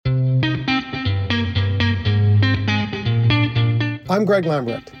I'm Greg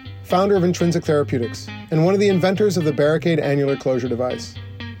Lambrecht, founder of Intrinsic Therapeutics and one of the inventors of the Barricade annular closure device.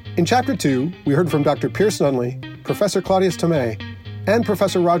 In Chapter 2, we heard from Dr. Pierce Nunley, Professor Claudius Tomei, and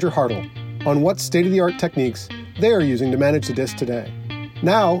Professor Roger Hartle on what state-of-the-art techniques they are using to manage the disc today.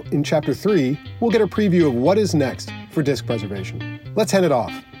 Now, in Chapter 3, we'll get a preview of what is next for disc preservation. Let's hand it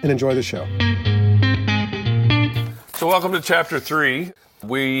off and enjoy the show. So welcome to Chapter 3.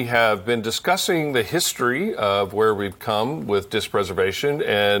 We have been discussing the history of where we've come with disc preservation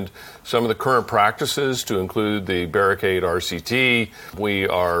and some of the current practices to include the Barricade RCT. We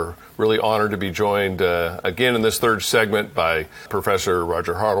are really honored to be joined again in this third segment by Professor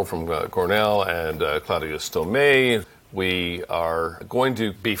Roger Hartle from Cornell and Claudius Tomei. We are going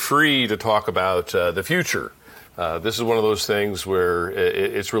to be free to talk about the future. This is one of those things where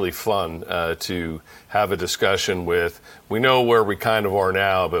it's really fun to have a discussion with, we know where we kind of are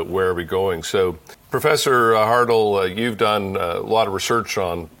now, but where are we going? So, Professor Hartle, you've done a lot of research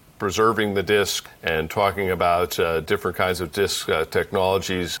on preserving the disc and talking about different kinds of disc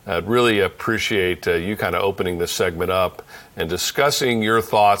technologies. I'd really appreciate you kind of opening this segment up and discussing your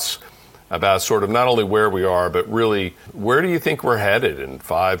thoughts about sort of not only where we are, but really where do you think we're headed in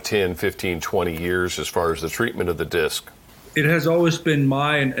 5, 10, 15, 20 years as far as the treatment of the disc? It has always been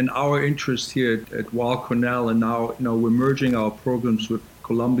my and our interest here at Weill Cornell, and now we're merging our programs with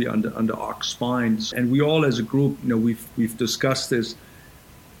Columbia under Ox Spines, and we all as a group we've discussed this,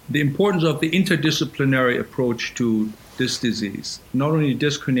 the importance of the interdisciplinary approach to disc disease, not only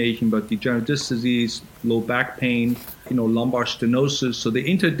disc herniation but degenerative disc disease, low back pain, lumbar stenosis. So the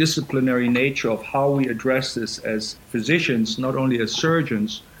interdisciplinary nature of how we address this as physicians, not only as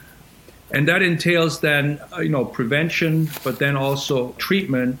surgeons, and that entails then prevention, but then also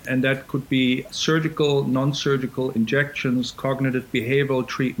treatment, and that could be surgical, non-surgical injections, cognitive behavioral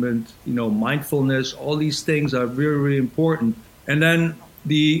treatment, mindfulness. All these things are very, really important. And then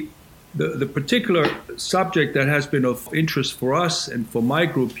the particular subject that has been of interest for us and for my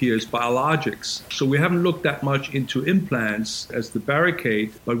group here is biologics. So we haven't looked that much into implants as the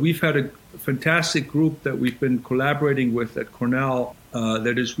Barricade, but we've had a fantastic group that we've been collaborating with at Cornell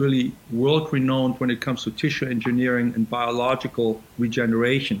that is really world-renowned when it comes to tissue engineering and biological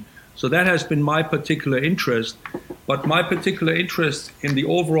regeneration. So that has been my particular interest, but my particular interest in the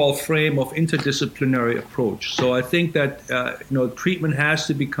overall frame of interdisciplinary approach. So I think that treatment has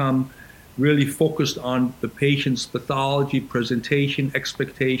to become really focused on the patient's pathology, presentation,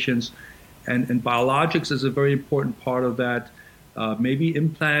 expectations, and biologics is a very important part of that. Maybe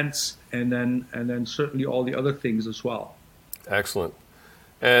implants, and then certainly all the other things as well. Excellent.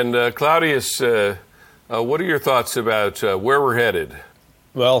 And Claudius, what are your thoughts about where we're headed?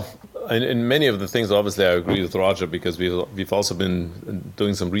 Well, in many of the things, obviously, I agree with Roger, because we've also been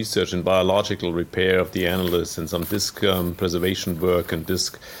doing some research in biological repair of the annulus and some disc preservation work and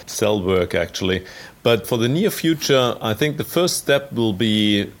disc cell work, actually. But for the near future, I think the first step will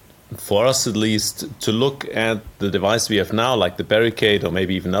be, for us at least, to look at the device we have now, like the Barricade, or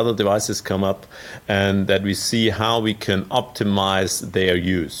maybe even other devices come up, and that we see how we can optimize their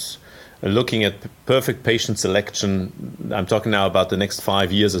use. Looking at perfect patient selection, I'm talking now about the next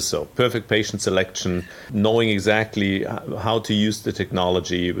 5 years or so. Perfect patient selection, knowing exactly how to use the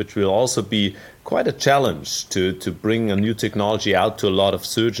technology, which will also be quite a challenge to bring a new technology out to a lot of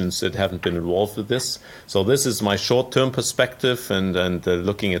surgeons that haven't been involved with this. So this is my short-term perspective, and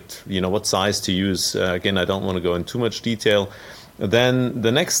looking at what size to use. Again, I don't want to go in too much detail. Then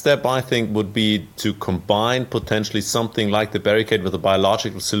the next step, I think, would be to combine potentially something like the Barricade with a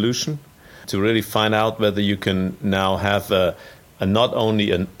biological solution, to really find out whether you can now have not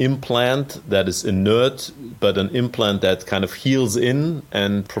only an implant that is inert, but an implant that kind of heals in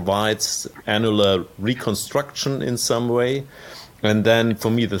and provides annular reconstruction in some way. And then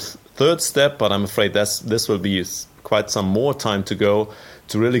for me, the third step, but I'm afraid this will be quite some more time to go,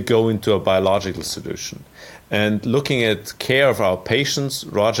 to really go into a biological solution. And looking at care of our patients,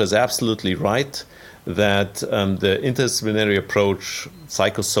 Roger is absolutely right that the interdisciplinary approach,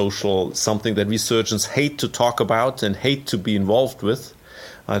 psychosocial, something that we surgeons hate to talk about and hate to be involved with.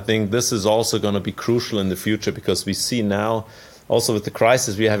 I think this is also going to be crucial in the future, because we see now, also with the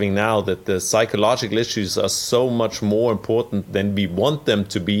crisis we're having now, that the psychological issues are so much more important than we want them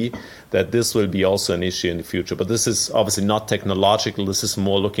to be, that this will be also an issue in the future. But this is obviously not technological. This is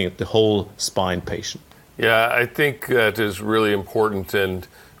more looking at the whole spine patient. Yeah, I think that is really important. And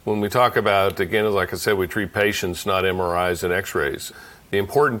when we talk about, again, like I said, we treat patients, not MRIs and X-rays. The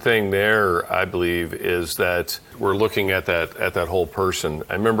important thing there, I believe, is that we're looking at that whole person.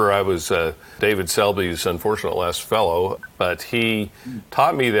 I remember I was David Selby's unfortunate last fellow, but he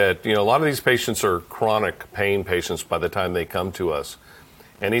taught me that, a lot of these patients are chronic pain patients by the time they come to us.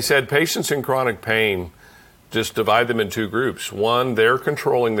 And he said patients in chronic pain, just divide them in two groups. One, they're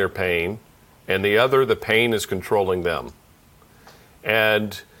controlling their pain, and the other, the pain is controlling them.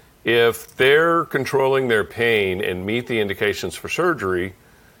 And if they're controlling their pain and meet the indications for surgery,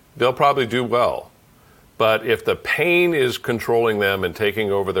 they'll probably do well. But if the pain is controlling them and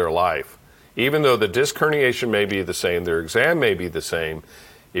taking over their life, even though the disc herniation may be the same, their exam may be the same,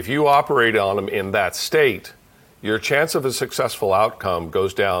 if you operate on them in that state, your chance of a successful outcome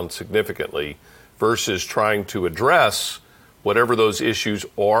goes down significantly versus trying to address whatever those issues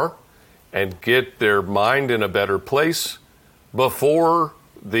are and get their mind in a better place before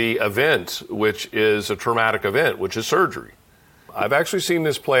the event, which is a traumatic event, which is surgery. I've actually seen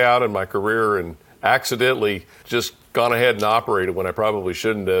this play out in my career and accidentally just gone ahead and operated when I probably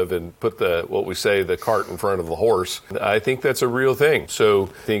shouldn't have and put the cart in front of the horse. I think that's a real thing. So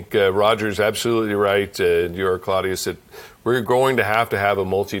I think Roger's absolutely right, you are, Claudius, that we're going to have a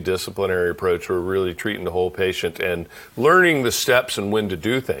multidisciplinary approach. We're really treating the whole patient and learning the steps and when to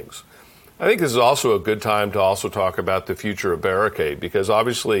do things. I think this is also a good time to also talk about the future of Barricade, because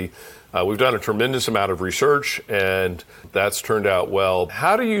obviously we've done a tremendous amount of research and that's turned out well.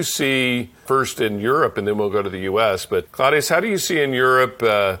 How do you see, first in Europe and then we'll go to the U.S., but Claudius, how do you see in Europe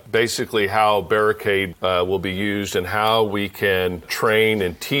basically how Barricade will be used and how we can train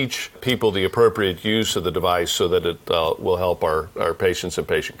and teach people the appropriate use of the device so that it will help our patients and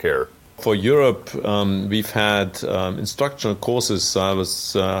patient care? For Europe, we've had instructional courses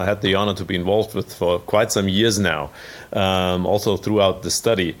I had the honor to be involved with for quite some years now, also throughout the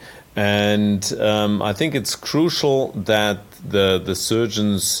study. And I think it's crucial that the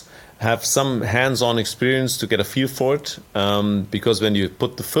surgeons have some hands-on experience to get a feel for it, because when you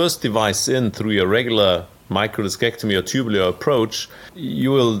put the first device in through your regular microdiscectomy or tubular approach, you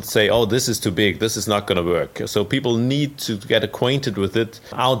will say, oh, this is too big, this is not going to work. So people need to get acquainted with it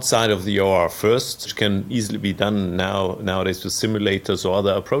outside of the OR first, which can easily be done nowadays with simulators or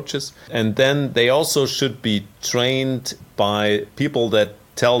other approaches. And then they also should be trained by people that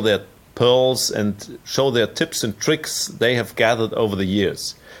tell their pearls and show their tips and tricks they have gathered over the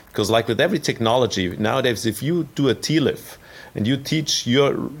years. Because like with every technology, nowadays, if you do a TLIF, and you teach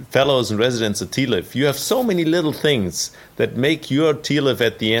your fellows and residents a TLIF, you have so many little things that make your TLIF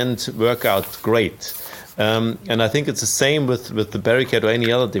at the end work out great. And I think it's the same with the Barricade or any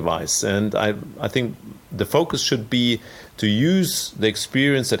other device. And I think the focus should be to use the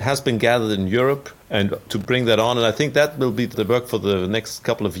experience that has been gathered in Europe and to bring that on. And I think that will be the work for the next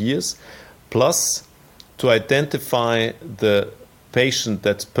couple of years. Plus, to identify the patient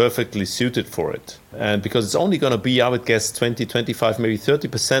that's perfectly suited for it. And because it's only going to be, I would guess, 20, 25, maybe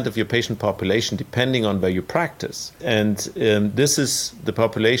 30% of your patient population, depending on where you practice. And this is the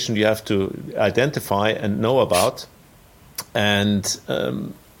population you have to identify and know about. And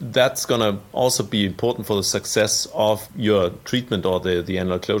that's going to also be important for the success of your treatment or the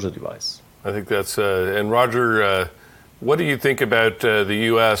annular closure device. I think that's, and Roger, what do you think about the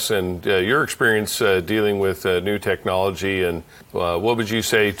U.S. and your experience dealing with new technology, and what would you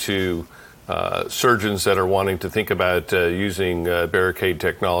say to surgeons that are wanting to think about using Barricade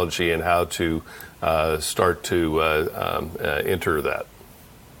technology and how to start to enter that?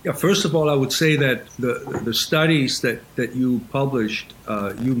 Yeah, first of all, I would say that the studies that you published,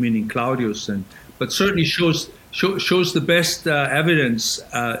 you meaning Claudius, but certainly shows the best evidence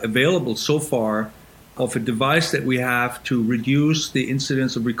available so far of a device that we have to reduce the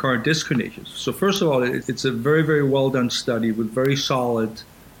incidence of recurrent disc herniations. So first of all, it's a very, very well done study with very solid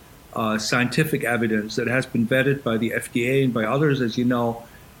scientific evidence that has been vetted by the FDA and by others, as you know,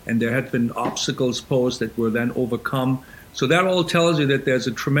 and there had been obstacles posed that were then overcome. So that all tells you that there's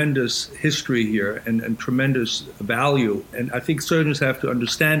a tremendous history here and tremendous value, and I think surgeons have to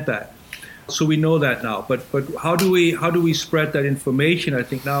understand that. So we know that now, but how do we spread that information? I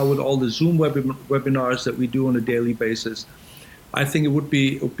think now with all the Zoom webinars that we do on a daily basis, I think it would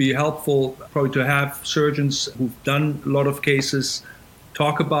be helpful probably to have surgeons who've done a lot of cases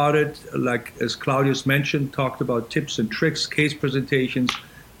talk about it, like as Claudius mentioned, talked about tips and tricks, case presentations.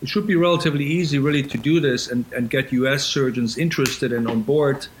 It should be relatively easy really to do this and get US surgeons interested and on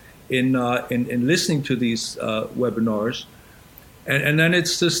board in listening to these webinars. And then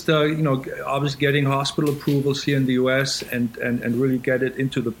it's just, obviously getting hospital approvals here in the U.S. and really get it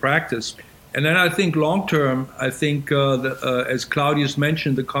into the practice. And then I think long term, as Claudius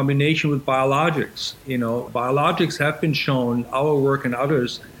mentioned, the combination with biologics. Biologics have been shown, our work and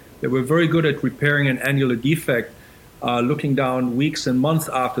others, that we're very good at repairing an annular defect, looking down weeks and months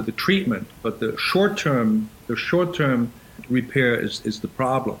after the treatment. But the short term repair is the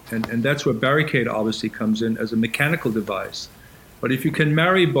problem. And that's where Barricade obviously comes in as a mechanical device. But if you can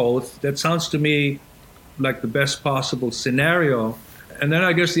marry both, that sounds to me like the best possible scenario. And then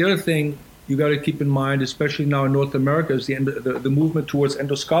I guess the other thing you got to keep in mind, especially now in North America, is the movement towards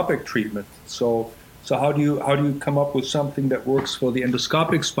endoscopic treatment. So how do you come up with something that works for the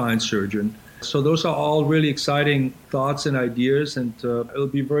endoscopic spine surgeon? So those are all really exciting thoughts and ideas, and it'll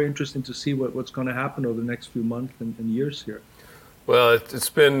be very interesting to see what's going to happen over the next few months and years here. Well, it's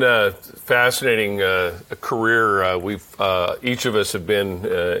been a fascinating career. We've each of us have been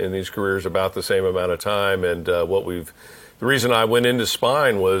in these careers about the same amount of time, and the reason I went into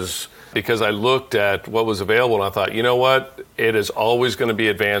spine was because I looked at what was available and I thought, you know what, it is always going to be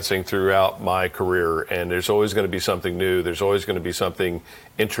advancing throughout my career, and there's always going to be something new. There's always going to be something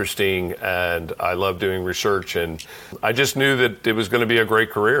interesting, and I love doing research, and I just knew that it was going to be a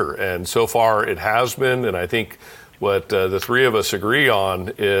great career, and so far it has been, and I think what the three of us agree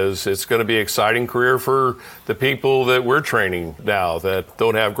on is it's going to be an exciting career for the people that we're training now that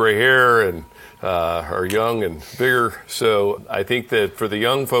don't have gray hair and are young and bigger. So I think that for the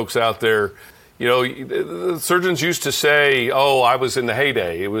young folks out there, the surgeons used to say, oh, I was in the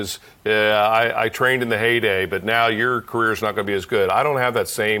heyday. It was, I trained in the heyday, but now your career is not going to be as good. I don't have that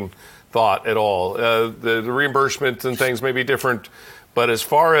same thought at all. The reimbursement and things may be different, but as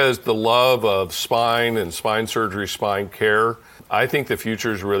far as the love of spine and spine surgery, spine care, I think the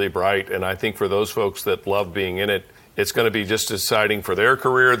future is really bright. And I think for those folks that love being in it, it's going to be just as exciting for their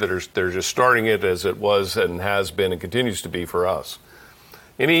career that they're just starting it as it was and has been and continues to be for us.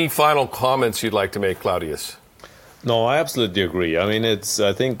 Any final comments you'd like to make, Claudius? No, I absolutely agree. I mean,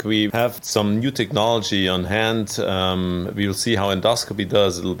 I think we have some new technology on hand. We'll see how endoscopy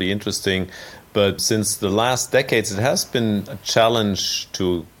does. It'll be interesting. But since the last decades, it has been a challenge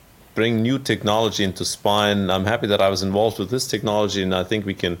to bring new technology into spine. I'm happy that I was involved with this technology, and I think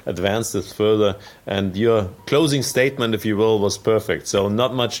we can advance this further. And your closing statement, if you will, was perfect. So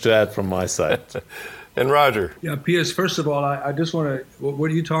not much to add from my side. And Roger. Yeah, Piers, first of all, I just want to,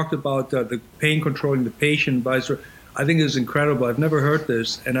 what you talked about, the pain controlling the patient advisor, I think is incredible. I've never heard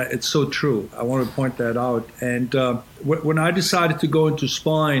this, and it's so true. I want to point that out. And when I decided to go into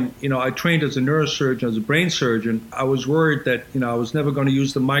spine, I trained as a neurosurgeon, as a brain surgeon. I was worried that, I was never going to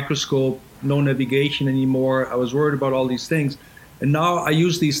use the microscope, no navigation anymore. I was worried about all these things. And now I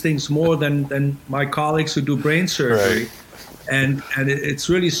use these things more than my colleagues who do brain surgery. Right. And it's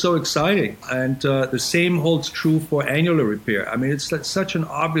really so exciting. And the same holds true for annular repair. I mean, it's such an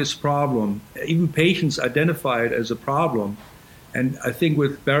obvious problem. Even patients identify it as a problem. And I think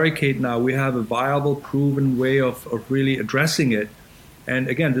with Barricade now, we have a viable, proven way of really addressing it. And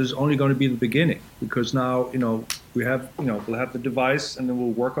again, this is only going to be the beginning, because now, we'll have the device, and then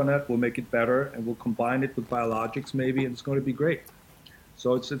we'll work on it. We'll make it better, and we'll combine it with biologics maybe, and it's going to be great.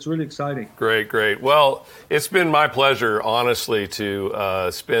 So it's really exciting. Great. Well, it's been my pleasure, honestly, to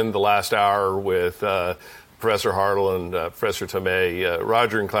spend the last hour with Professor Hartl and Professor Tomei.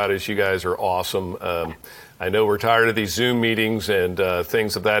 Roger and Claudius, you guys are awesome. I know we're tired of these Zoom meetings and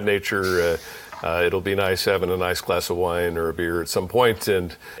things of that nature. It'll be nice having a nice glass of wine or a beer at some point.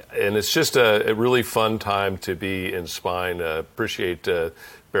 And it's just a really fun time to be in spine. Appreciate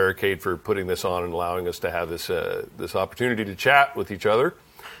Barricade for putting this on and allowing us to have this opportunity to chat with each other.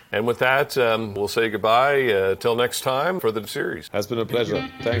 And with that, we'll say goodbye till next time for the series. Has been a pleasure.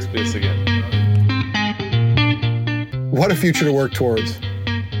 Thanks, Piers, again. What a future to work towards.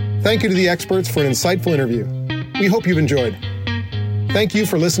 Thank you to the experts for an insightful interview. We hope you've enjoyed. Thank you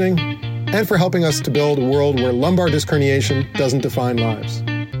for listening and for helping us to build a world where lumbar disc herniation doesn't define lives.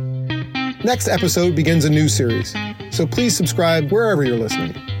 Next episode begins a new series, so please subscribe wherever you're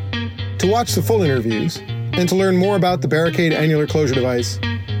listening. To watch the full interviews and to learn more about the Barricade annular closure device,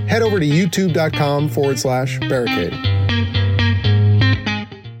 head over to youtube.com/Barricade.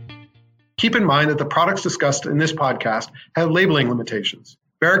 Keep in mind that the products discussed in this podcast have labeling limitations.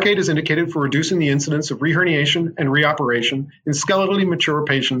 Barricade is indicated for reducing the incidence of reherniation and reoperation in skeletally mature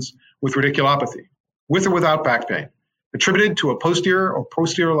patients with radiculopathy, with or without back pain, attributed to a posterior or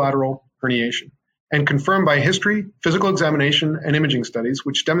posterolateral herniation, and confirmed by history, physical examination, and imaging studies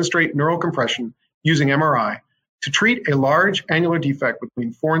which demonstrate neural compression using MRI to treat a large annular defect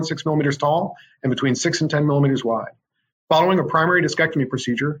between 4 and 6 millimeters tall and between 6 and 10 millimeters wide, following a primary discectomy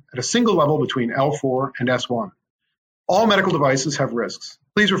procedure at a single level between L4 and S1. All medical devices have risks.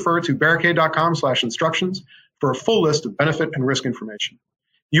 Please refer to barricade.com/instructions for a full list of benefit and risk information.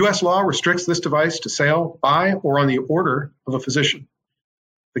 U.S. law restricts this device to sale by or on the order of a physician.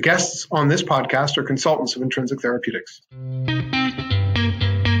 The guests on this podcast are consultants of Intrinsic Therapeutics.